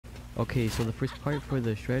Okay, so the first part for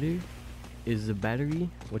the shredder is the battery,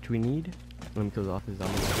 which we need. Let me close off this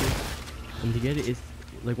zombie real quick. And to get it, it's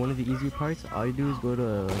like one of the easier parts. All you do is go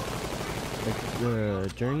to like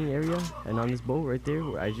the journey area, and on this boat right there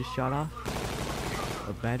where I just shot off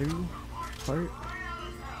a battery part.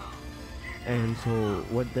 And so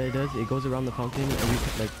what that does, it goes around the fountain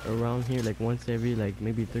every like around here like once every like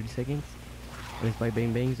maybe 30 seconds. And it's by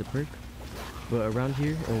Bang Bang's a perk. But around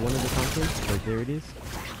here in one of the fountains, like there it is,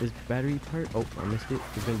 this battery part. Oh, I missed it.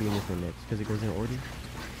 It's gonna be in this one next because it goes in order.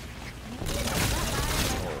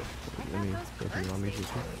 Oh, let me go through the zombies real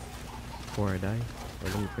quick before I die. Or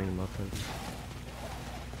let me bring them up.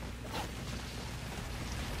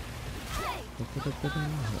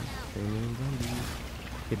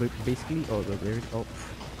 Okay, but basically, oh look, there it is. Oh,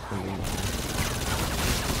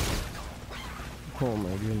 oh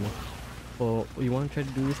my goodness. Well, you want to try to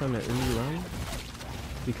do this on the early round,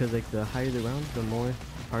 because like the higher the round, the more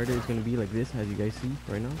harder it's going to be, like this, as you guys see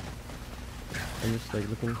right now. I'm just like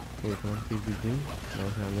looking. Wait, come on, please be green. No,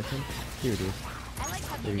 it's not this one. Here it is.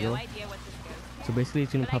 There you go. So basically,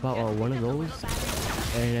 it's going to pop out on one of those,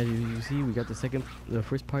 and as you see, we got the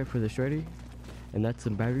first part for the shredder, and that's the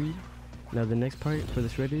battery. Now the next part for the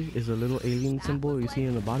shredder is a little alien symbol you see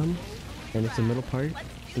in the bottom, and it's the middle part.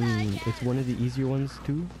 It's one of the easier ones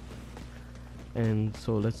too. And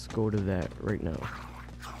so let's go to that right now.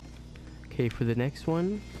 Okay, for the next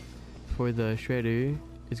one, for the shredder,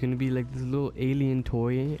 it's gonna be like this little alien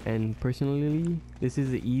toy, and personally, this is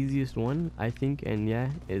the easiest one, I think, and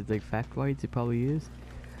yeah, it's like fact-wise, it probably is.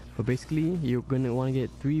 But basically, you're gonna want to get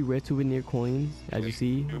 3 red souvenir coins, as you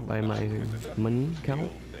see by my money count,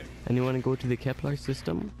 and you want to go to the Kepler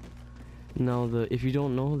system. Now, if you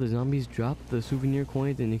don't know, the zombies drop the souvenir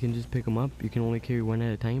coins, and you can just pick them up. You can only carry one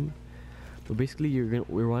at a time. But basically,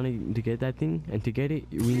 we're wanting to get that thing, and to get it,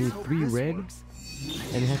 we need 3 red, and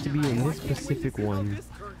it has to be in this specific one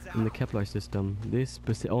in the Kepler system.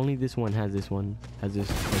 Only this one has this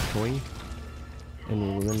like, toy,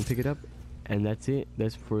 and we're gonna pick it up, and that's it.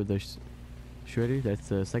 That's for the shredder. That's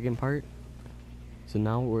the second part. So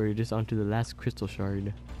now we're just onto the last crystal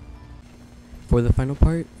shard. For the final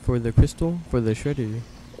part, for the crystal, for the shredder,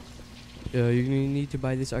 you're gonna need to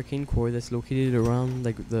buy this arcane core that's located around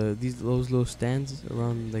like those little stands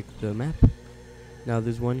around like the map. Now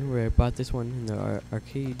there's one where I bought this one in the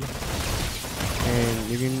arcade, and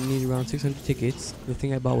you're gonna need around 600 tickets. The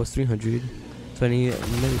thing I bought was 300, so I need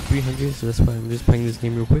another 300. So that's why I'm just playing this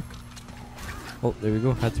game real quick. Oh, there we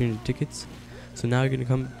go. Had 300 tickets. So now you're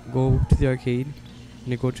gonna go to the arcade.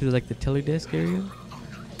 You're gonna go to like the teller desk area,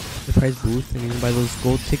 the prize booth, and you can buy those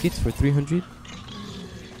gold tickets for 300.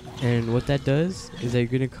 And what that does is that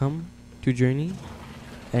you're gonna come to journey,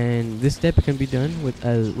 and this step can be done with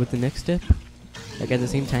the next step, like at the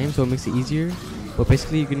same time, so it makes it easier. But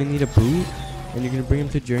basically, you're gonna need a brute, and you're gonna bring him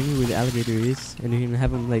to journey where the alligator is, and you're gonna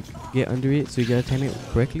have him like get under it, so you gotta time it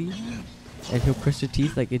correctly, and he'll crush your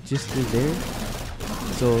teeth like it just is there.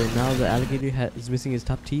 So now the alligator is missing his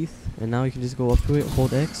top teeth, and now you can just go up to it,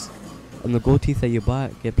 hold X, and the gold teeth that you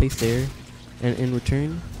bought get placed there, and in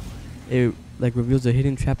return, it like reveals a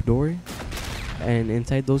hidden trap door, and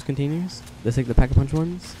inside those containers, that's like the pack-a-punch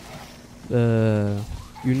ones,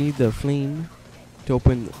 you need the flame to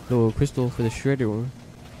open the crystal for the shredder.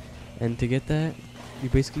 And to get that, you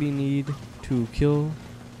basically need to kill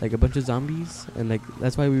like a bunch of zombies, and like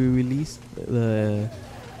that's why we released the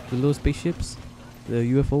little spaceships, the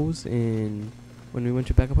UFOs, in when we went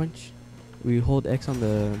to Pack-a-Punch. We hold X on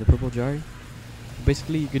the purple jar.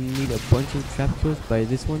 Basically, you're gonna need a bunch of trap kills by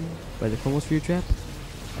this one, by the chromosphere trap,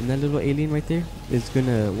 and that little alien right there is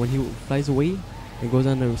gonna, when he flies away and goes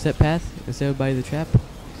on the set path instead of by the trap,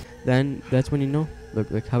 then that's when you know,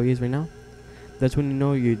 look like how he is right now, that's when you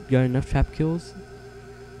know you got enough trap kills.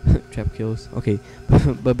 Trap kills, okay.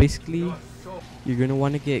 But basically, you're gonna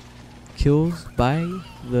want to get kills by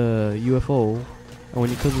the UFO, and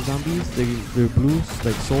when you kill the zombies, they're blue,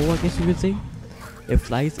 like soul, I guess you could say. It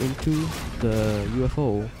flies into the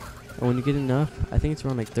UFO, and when you get enough, I think it's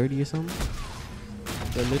around like 30 or something,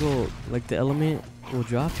 the little, like the element will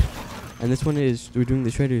drop. And this one we're doing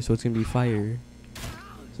the shredder, so it's gonna be fire.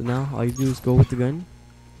 So now all you do is go with the gun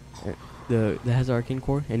that has the arcane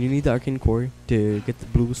core, and you need the arcane core to get the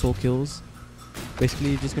blue soul kills.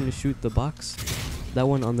 Basically, you're just gonna shoot the box, that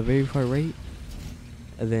one on the very far right,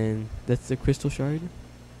 and then that's the crystal shard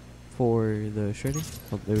for the shredder.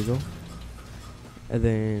 Oh, there we go. And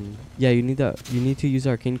then yeah, you need to use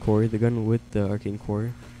the arcane core, the gun with the arcane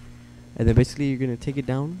core, and then basically you're gonna take it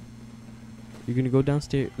down. You're gonna go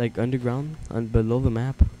downstairs, like underground, below the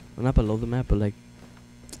map. Well, not below the map, but like,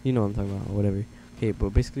 you know what I'm talking about, or whatever. Okay,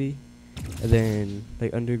 but basically And then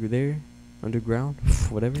like under there, underground,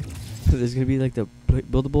 whatever, there's gonna be like the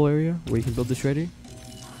buildable area where you can build the shredder.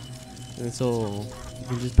 And so you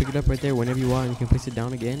can just pick it up right there whenever you want, and you can place it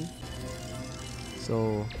down again.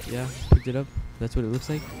 So yeah, picked it up. That's what it looks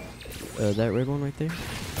like. That red one right there.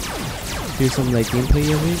 Here's some like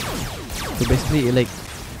gameplay of it. So basically it like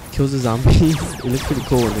kills the zombies. It looks pretty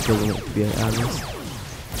cool when it kills them, to be honest.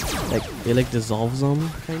 Like it like dissolves them,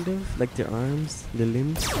 kind of like their arms, their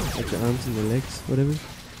limbs, like their arms and their legs, whatever.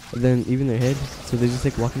 And then even their head. So they're just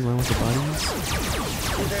like walking around with their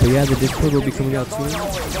bodies. But yeah, the Discord will be coming out soon.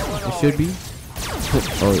 It should be.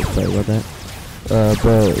 Oh, sorry about that.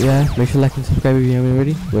 But yeah, make sure to like and subscribe if you haven't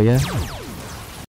already. But yeah.